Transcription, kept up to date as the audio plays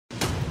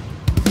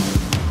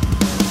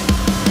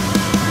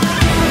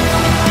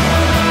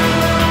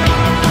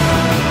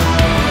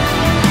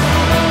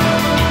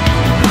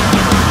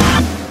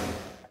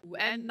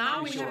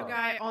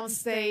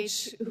stage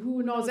who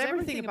knows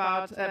everything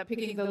about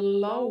picking the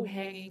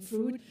low-hanging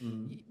fruit.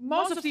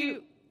 Most of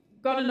you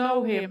gonna know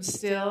him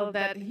still,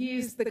 that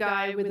he's the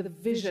guy with the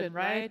vision,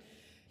 right?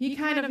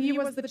 He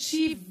was the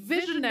chief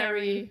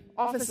visionary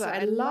officer.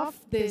 I love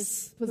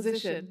this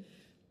position.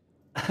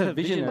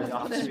 Visionary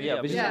officer,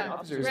 yeah, visionary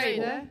officer. Great,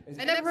 huh?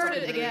 I never heard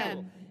it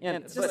again.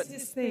 And it's just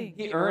his thing.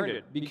 He earned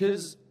it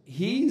because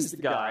he's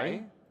the guy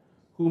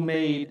who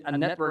made a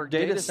network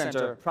data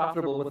center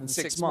profitable within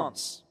 6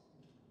 months,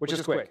 which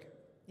is quick.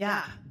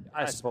 Yeah.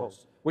 I suppose,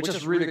 which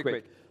is really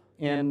quick.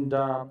 And,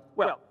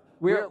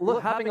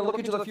 we're having a look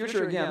into the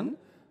future again.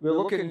 We're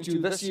looking into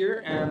this year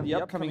and the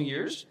upcoming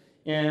years.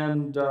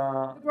 And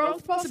the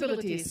growth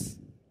possibilities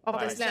of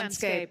this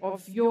landscape,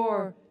 of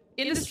your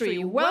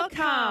industry.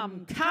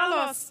 Welcome,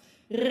 Carlos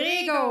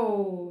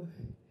Rego.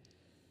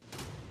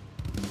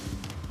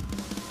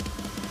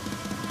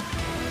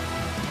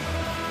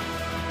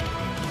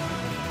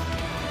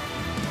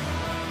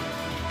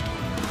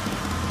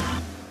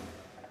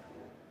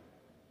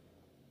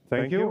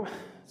 Thank you.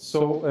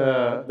 So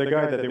the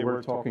guy that they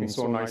were talking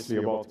so nicely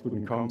about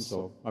couldn't come,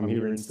 so I'm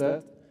here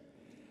instead.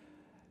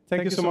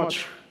 Thank you so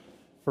much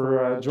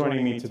for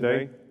joining me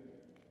today.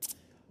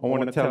 I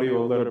want to tell you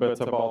a little bit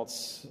about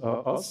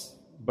us,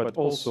 but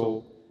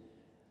also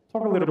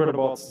talk a little bit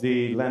about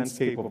the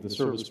landscape of the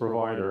service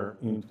provider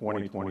in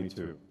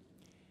 2022.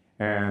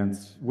 And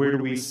where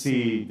do we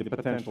see the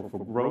potential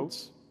for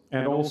growth?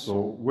 And also,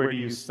 where do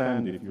you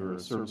stand if you're a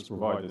service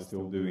provider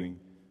still doing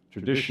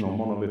traditional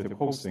monolithic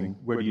hosting?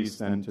 Where do you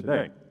stand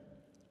today?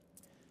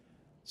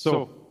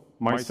 So,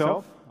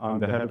 myself, I'm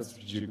the head of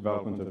strategic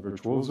development at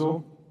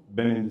Virtuozzo.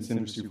 Been in this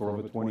industry for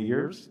over 20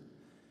 years.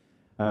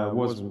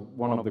 Was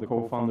one of the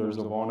co-founders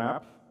of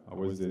OnApp. I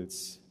was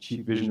its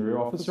chief visionary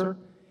officer.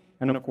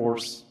 And of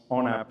course,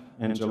 OnApp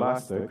and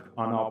Gelastic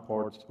are now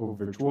part of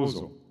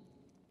Virtuozzo.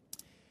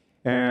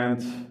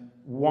 And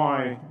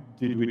why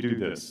did we do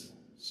this?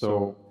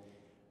 So,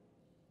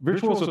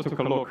 Virtuozzo took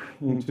a look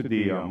into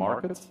the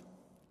market,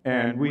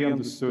 and we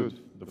understood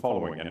the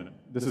following, and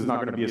this is not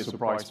going to be a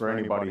surprise for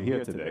anybody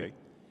here today,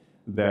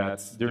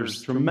 that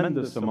there's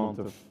tremendous amount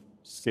of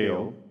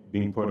scale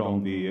being put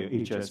on the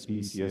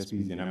HSPs,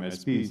 CSPs, and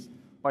MSPs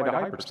by the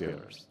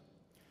hyperscalers.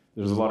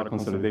 There's a lot of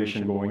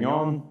consolidation going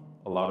on,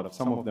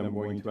 some of them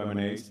going to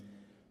M&As,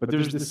 but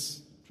there's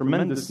this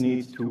tremendous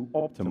need to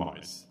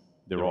optimize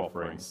their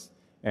offerings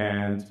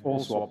and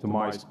also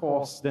optimize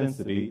cost,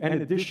 density,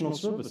 and additional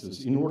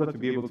services in order to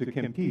be able to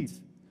compete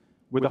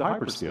with the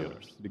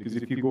hyperscalers. Because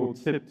if you go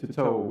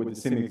tip-to-toe with the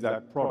same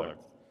exact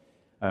product,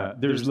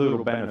 there's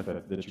little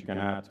benefit that you can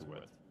add to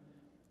it.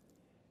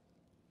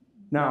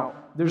 Now,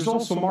 there's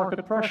also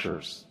market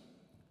pressures.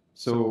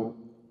 So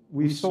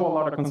we saw a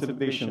lot of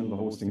consolidation in the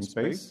hosting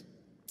space,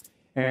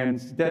 and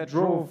that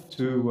drove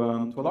to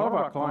a lot of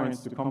our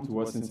clients to come to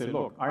us and say,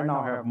 look, I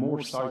now have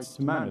more sites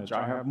to manage.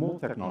 I have more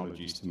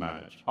technologies to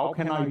manage. How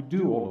can I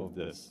do all of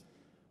this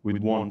with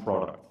one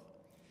product?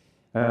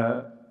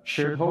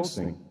 Shared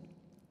hosting.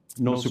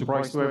 No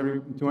surprise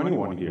to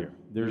anyone here.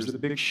 There's a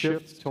big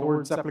shift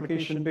towards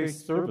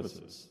application-based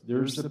services.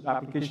 There's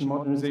application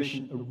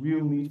modernization, a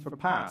real need for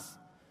PaaS.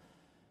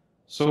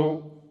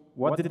 So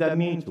what did that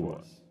mean to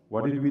us?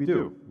 What did we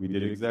do? We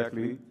did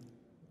exactly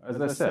as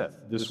I said.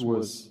 This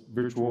was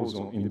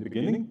Virtuozzo in the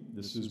beginning.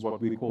 This is what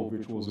we call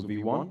Virtuozzo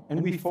V1.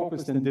 And we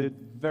focused and did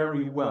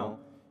very well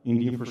in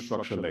the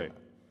infrastructure layer.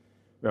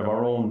 We have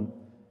our own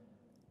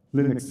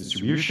Linux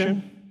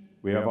distribution.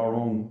 We have our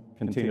own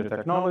container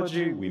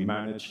technology. We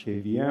manage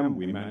KVM.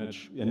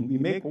 And we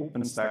make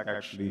OpenStack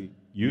actually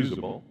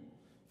usable,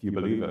 if you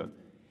believe it.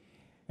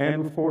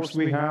 And of course,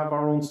 we have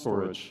our own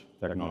storage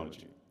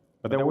technology.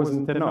 But that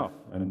wasn't enough.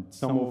 And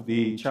some of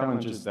the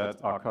challenges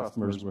that our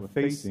customers were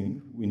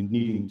facing when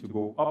needing to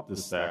go up the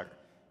stack,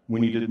 we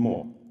needed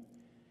more.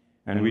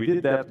 And we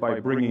did that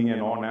by bringing in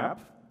OnApp,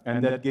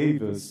 and that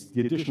gave us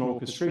the additional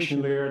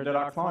orchestration layer that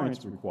our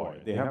clients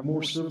required. They have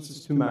more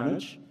services to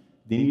manage.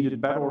 They needed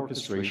better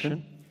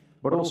orchestration,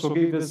 but also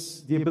gave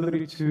us the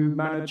ability to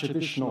manage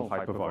additional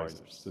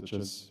hypervisors,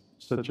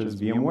 such as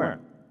VMware,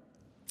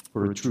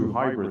 for a true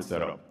hybrid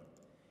setup.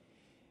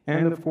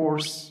 And of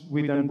course,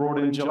 we then brought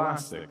in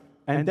Gelastic,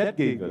 and that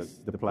gave us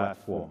the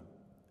platform.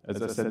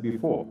 As I said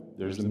before,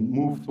 there's a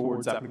move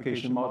towards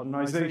application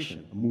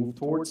modernization, a move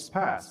towards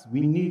PaaS.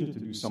 We needed to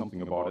do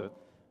something about it.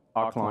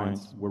 Our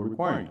clients were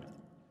requiring it.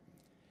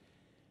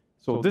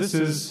 So this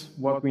is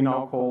what we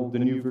now call the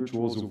new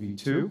Virtuozzo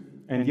V2.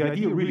 And the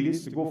idea really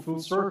is to go full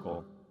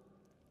circle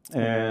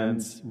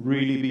and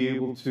really be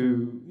able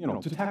to,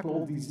 to tackle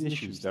all these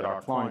issues that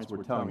our clients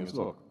were telling us,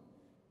 look,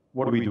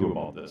 what do we do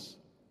about this?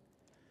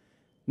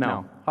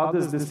 Now, how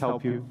does this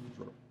help you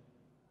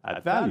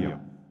add value?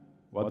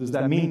 What does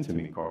that mean to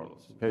me,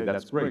 Carlos? Okay,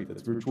 that's great,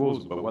 that's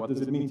Virtuozzo, but what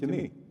does it mean to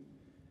me?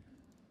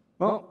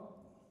 Well,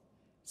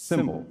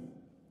 simple.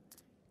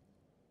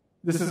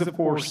 This is, of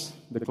course,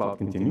 the cloud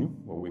continuum,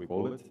 what we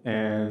call it,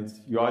 and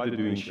you're either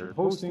doing shared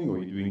hosting, or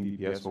you're doing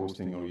DPS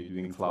hosting, or you're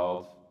doing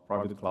cloud,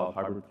 private cloud,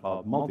 hybrid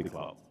cloud,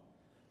 multi-cloud.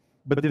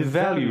 But the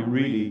value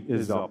really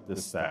is up the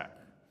stack.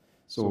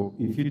 So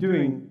if you're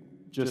doing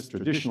just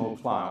traditional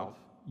cloud,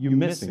 you're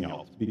missing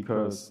out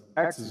because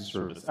X as a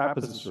service, app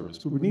as a service,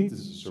 Kubernetes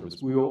as a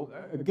service. We all,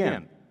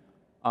 again,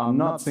 I'm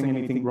not saying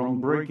anything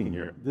groundbreaking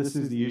here. This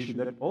is the issue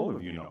that all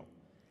of you know.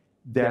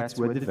 That's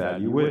where the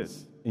value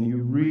is. And you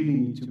really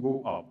need to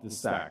go up the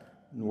stack.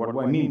 And what do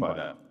I mean by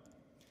that?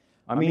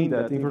 I mean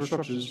that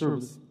infrastructure as a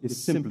service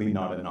is simply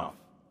not enough.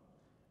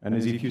 And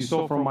as if you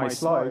saw from my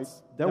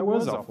slides, that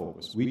was our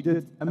focus. We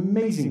did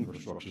amazing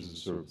infrastructure as a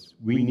service.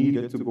 We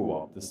needed to go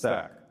up the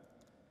stack.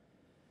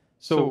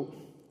 So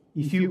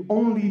if you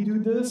only do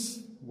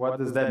this, what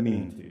does that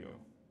mean to you?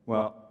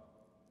 Well,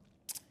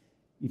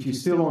 if you're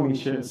still only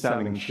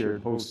selling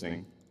shared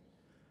hosting,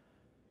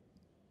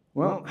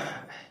 well,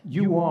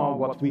 you are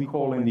what we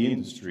call in the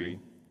industry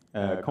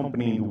a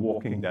company in the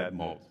walking dead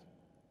mode.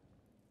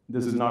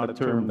 This is not a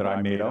term that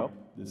I made up.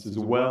 This is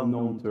a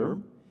well-known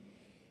term.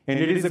 And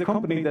it is a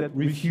company that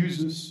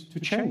refuses to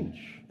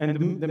change.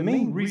 And the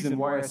main reason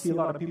why I see a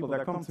lot of people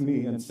that come to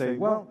me and say,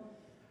 well,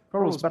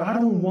 Carlos, but I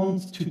don't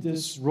want to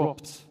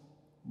disrupt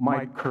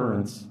my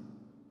current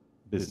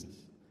business.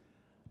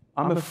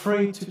 I'm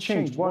afraid to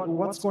change.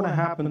 What's going to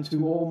happen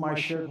to all my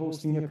shared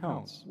hosting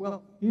accounts?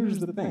 Well, here's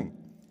the thing.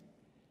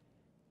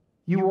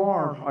 You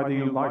are, either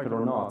you like it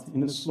or not,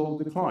 in a slow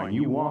decline.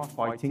 You are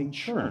fighting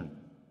churn.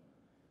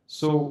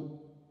 So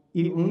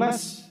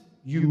unless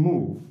you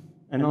move,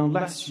 and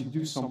unless you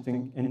do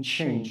something and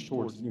change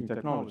towards new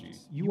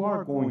technologies, you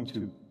are going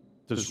to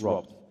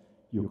disrupt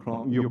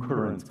your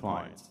current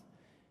clients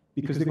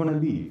because they're going to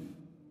leave.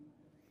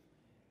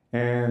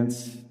 And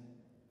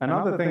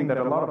another thing that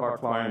a lot of our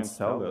clients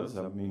tell us,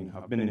 I mean,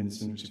 I've been in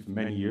this industry for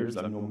many years,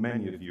 I know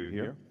many of you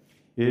here,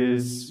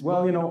 is,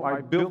 well, you know,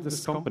 I built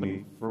this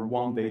company for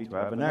one day to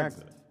have an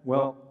exit.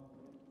 Well,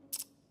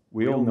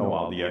 we all know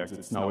how the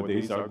exits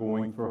nowadays are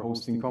going for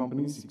hosting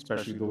companies,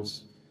 especially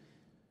those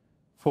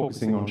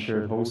focusing on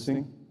shared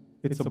hosting.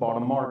 It's a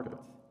bottom market.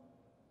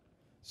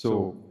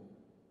 So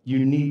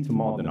you need to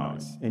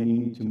modernize, and you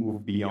need to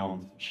move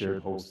beyond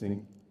shared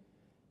hosting.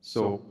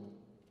 So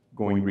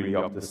going really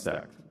up the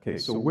stack. Okay,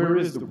 so where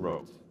is the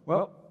growth?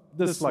 Well,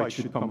 this slide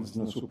should come as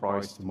no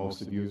surprise to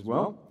most of you as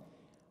well.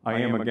 I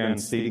am, again,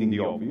 stating the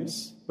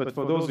obvious, but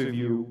for those of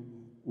you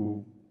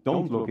who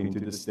don't look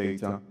into this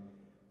data,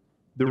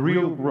 the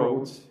real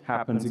growth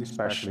happens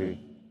especially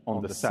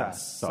on the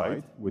SaaS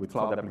side with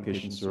cloud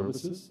application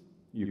services.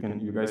 You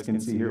guys can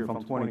see here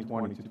from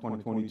 2020 to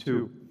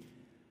 2022,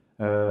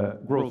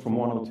 growth from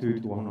 102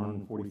 to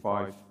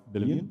 145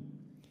 billion.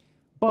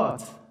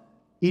 But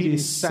it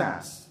is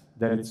SaaS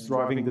that is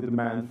driving the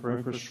demand for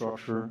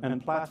infrastructure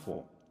and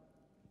platform.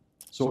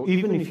 So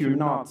even if you're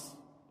not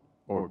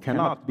or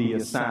cannot be a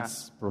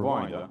SaaS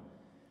provider,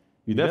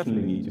 you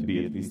definitely need to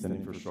be at least an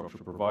infrastructure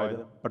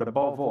provider. But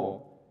above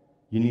all,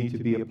 you need to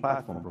be a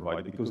platform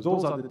provider because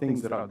those are the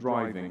things that are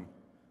driving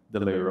the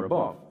layer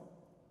above.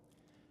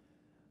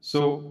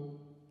 So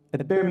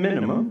at bare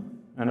minimum,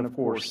 and of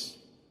course,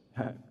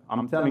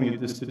 I'm telling you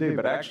this today,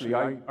 but actually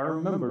I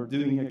remember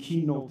doing a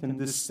keynote in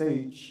this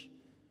stage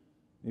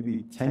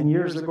maybe 10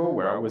 years ago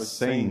where I was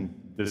saying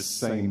this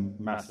same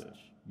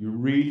message. You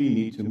really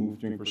need to move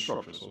to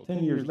infrastructure. So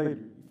 10 years later,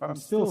 if I'm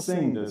still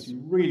saying this,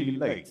 you're really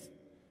late.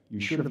 You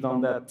should have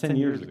done that 10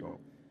 years ago.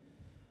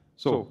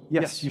 So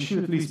yes, you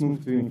should at least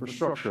move to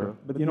infrastructure,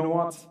 but you know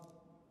what?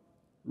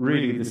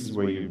 Really, this is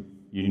where you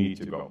need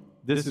to go.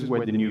 This is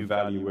where the new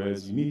value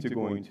is. You need to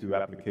go into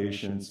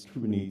applications,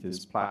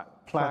 Kubernetes,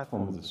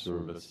 platform as a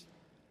service.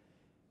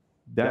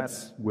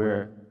 That's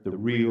where the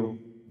real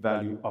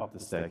value of the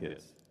stack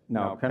is.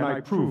 Now, can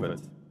I prove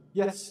it?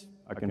 Yes,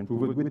 I can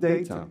prove it with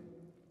data.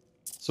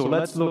 So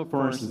let's look,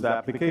 for instance, at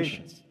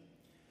applications.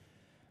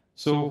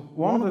 So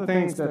one of the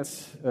things that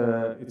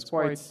it's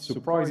quite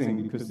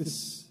surprising because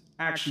this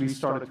actually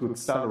started to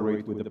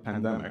accelerate with the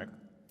pandemic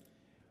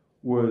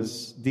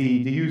was the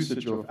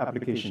usage of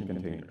application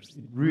containers.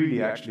 It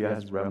really actually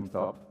has ramped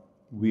up.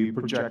 We're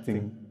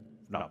projecting,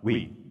 not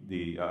we,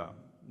 the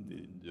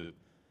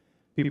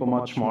people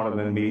much smarter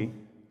than me,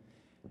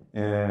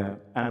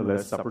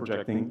 analysts are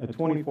projecting a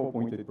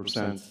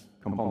 24.8%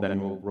 compound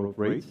annual growth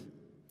rate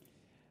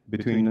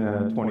between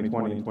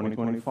 2020 and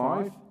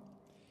 2025.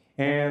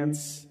 And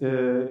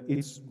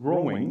it's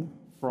growing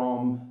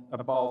from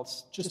about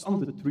just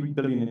under 3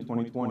 billion in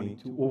 2020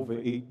 to over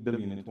 8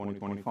 billion in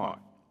 2025.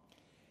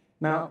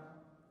 Now,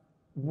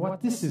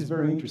 what this is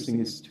very interesting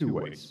is two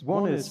ways.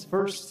 One is,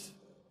 first,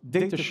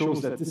 data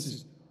shows that this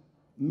is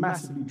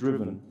massively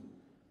driven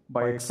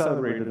by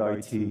accelerated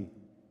IT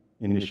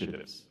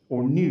initiatives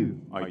or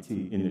new IT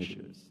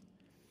initiatives.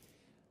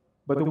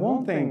 But the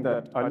one thing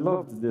that I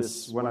loved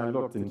this when I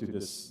looked into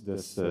this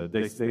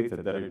data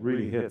that it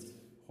really hit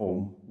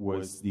home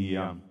was the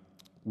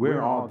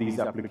where are these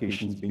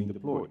applications being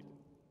deployed?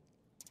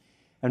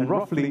 And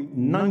roughly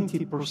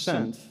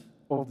 90%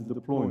 of the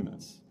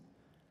deployments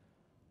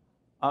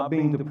are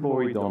being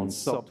deployed on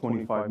sub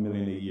 25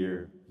 million a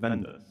year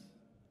vendors.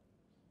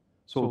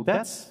 So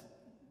that's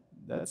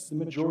the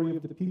majority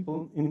of the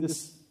people in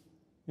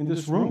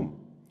this room.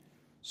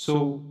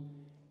 So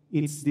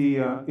It's the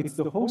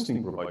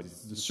hosting providers,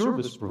 it's the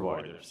service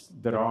providers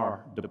that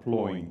are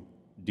deploying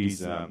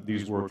these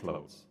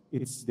workloads.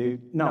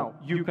 Now,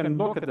 you can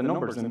look at the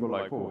numbers and go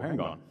like, oh, hang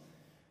on.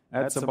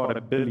 That's about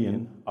 $1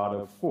 billion out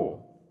of 4.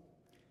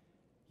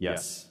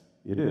 Yes,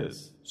 it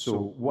is.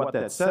 So what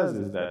that says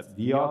is that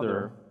the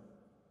other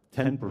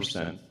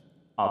 10%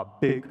 are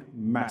big,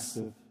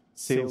 massive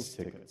sales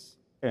tickets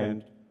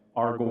and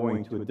are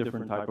going to a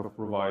different type of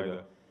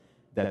provider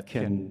that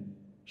can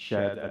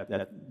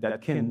that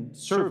can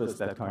service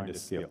that kind of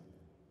scale.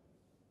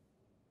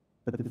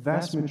 But the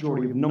vast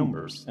majority of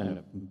numbers and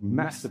a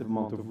massive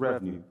amount of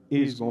revenue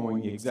is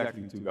going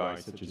exactly to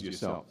guys such as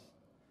yourselves.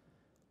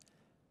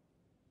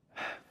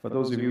 For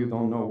those of you who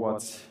don't know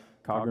what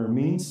CAGR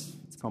means,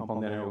 it's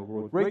compound annual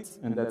growth rate,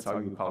 and that's how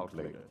you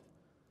calculate it.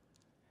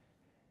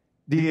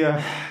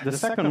 The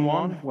second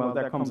one, well,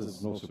 that comes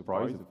as no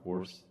surprise, of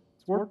course,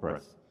 it's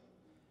WordPress.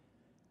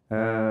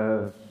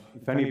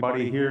 If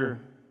anybody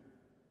here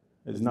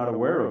is not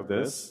aware of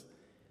this,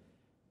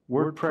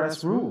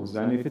 WordPress rules,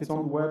 and if it's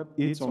on the web,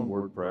 it's on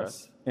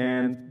WordPress.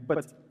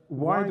 But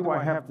why do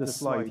I have this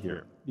slide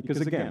here?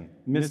 Because again,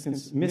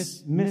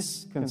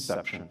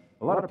 misconception.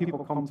 A lot of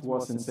people come to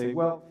us and say,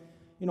 well,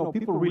 you know,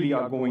 people really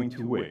are going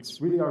to Wix,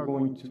 people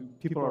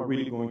are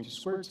really going to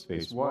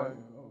Squarespace.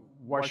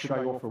 Why should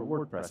I offer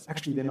WordPress?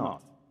 Actually, they're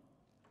not.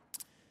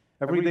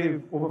 Every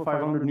day, over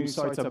 500 new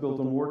sites are built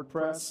on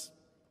WordPress.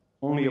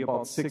 Only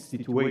about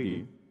 60 to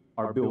 80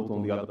 are built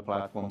on the other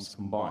platforms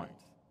combined.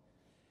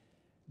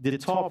 The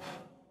top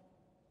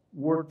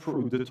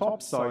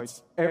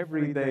sites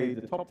every day,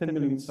 the top 10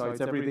 million sites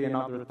every day,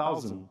 another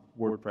 1,000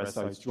 WordPress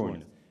sites join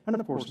it. And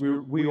of course,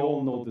 we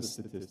all know the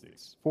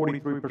statistics.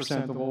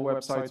 43% of all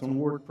websites on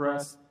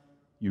WordPress,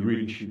 you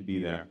really should be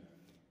there.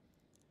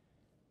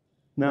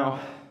 Now,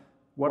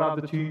 what are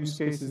the two use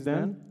cases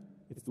then?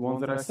 It's the ones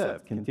that I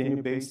said,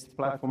 container-based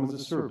platform as a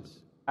service.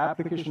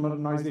 Application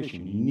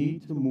modernization, you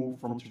need to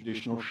move from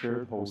traditional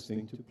shared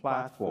hosting to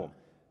platform.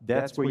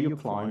 That's where your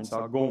clients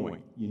are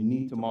going. You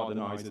need to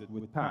modernize it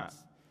with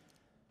PaaS.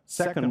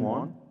 Second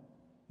one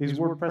is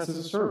WordPress as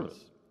a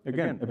service.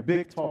 Again, a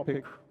big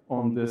topic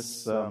on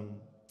this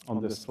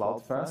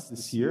CloudFest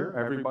this year.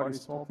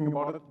 Everybody's talking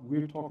about it.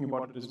 We're talking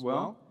about it as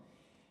well.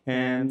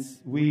 And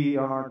we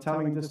are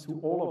telling this to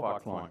all of our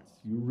clients.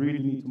 You really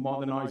need to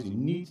modernize. You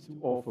need to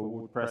offer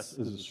WordPress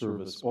as a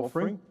service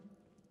offering.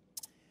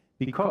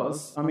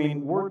 Because, I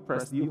mean,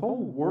 WordPress, the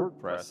whole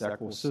WordPress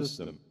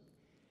ecosystem,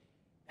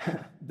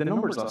 the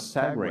numbers are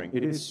staggering.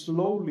 It is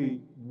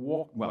slowly,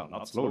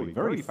 not slowly,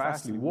 very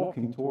fastly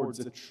walking towards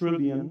 $1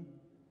 trillion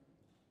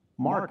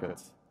market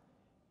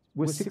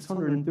with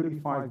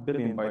 $635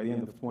 billion by the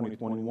end of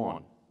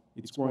 2021.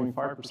 It's growing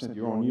 5%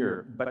 year on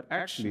year. But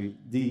actually,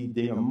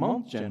 the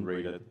amount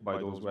generated by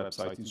those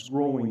websites is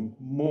growing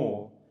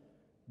more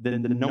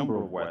than the number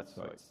of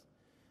websites.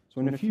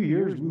 So in a few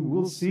years, we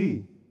will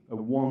see a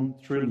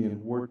 $1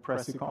 trillion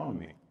WordPress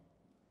economy.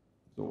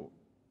 So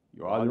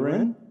you're either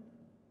in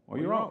or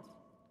you're out.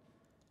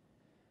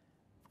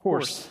 Of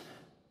course,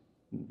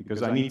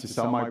 because I need to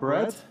sell my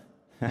bread,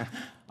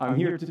 I'm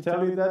here to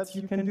tell you that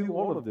you can do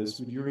all of this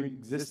with your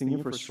existing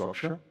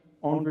infrastructure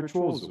on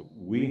Virtuozzo.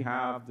 We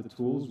have the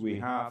tools, we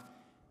have,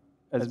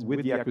 as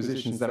with the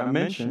acquisitions that I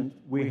mentioned,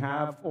 we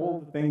have all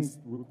the things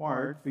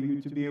required for you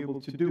to be able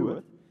to do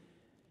it.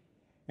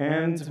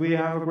 And we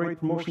have a great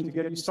promotion to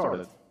get you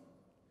started.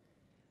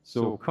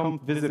 So come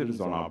visit us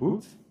on our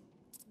booth.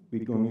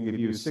 We're going to give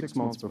you 6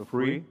 months for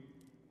free.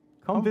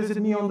 Come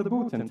visit me on the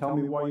booth and tell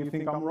me why you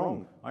think I'm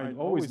wrong. I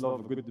always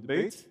love a good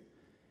debate.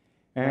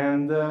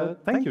 And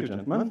thank you,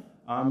 gentlemen.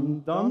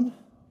 I'm done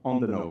on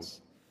the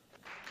nose.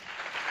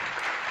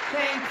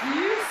 Thank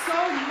you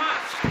so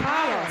much,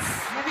 Carlos.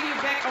 Having you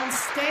back on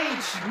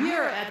stage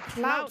here at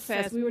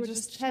CloudFest. We were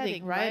just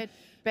chatting, right?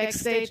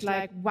 Backstage,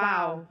 like,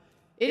 wow.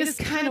 It is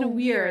kind of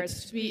weird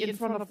to be in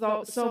front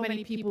of so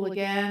many people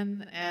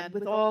again, and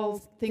with all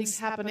things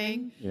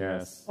happening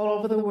all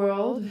over the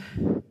world.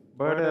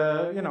 But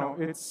you know,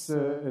 it's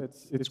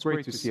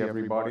great to see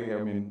everybody.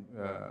 I mean,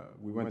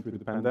 we went through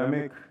the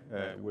pandemic.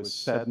 It was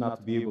sad not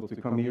to be able to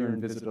come here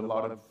and visit a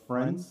lot of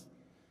friends.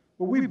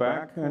 But we're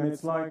back, and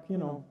it's like, you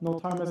know, no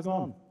time has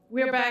gone.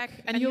 We're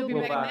back, and you'll be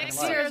back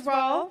next year as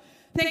well.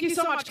 Thank you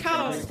so much,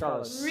 Carlos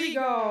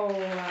Rego,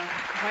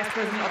 Vice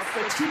President of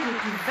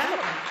Strategic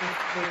Development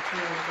with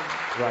Virtuozzo.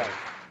 Right.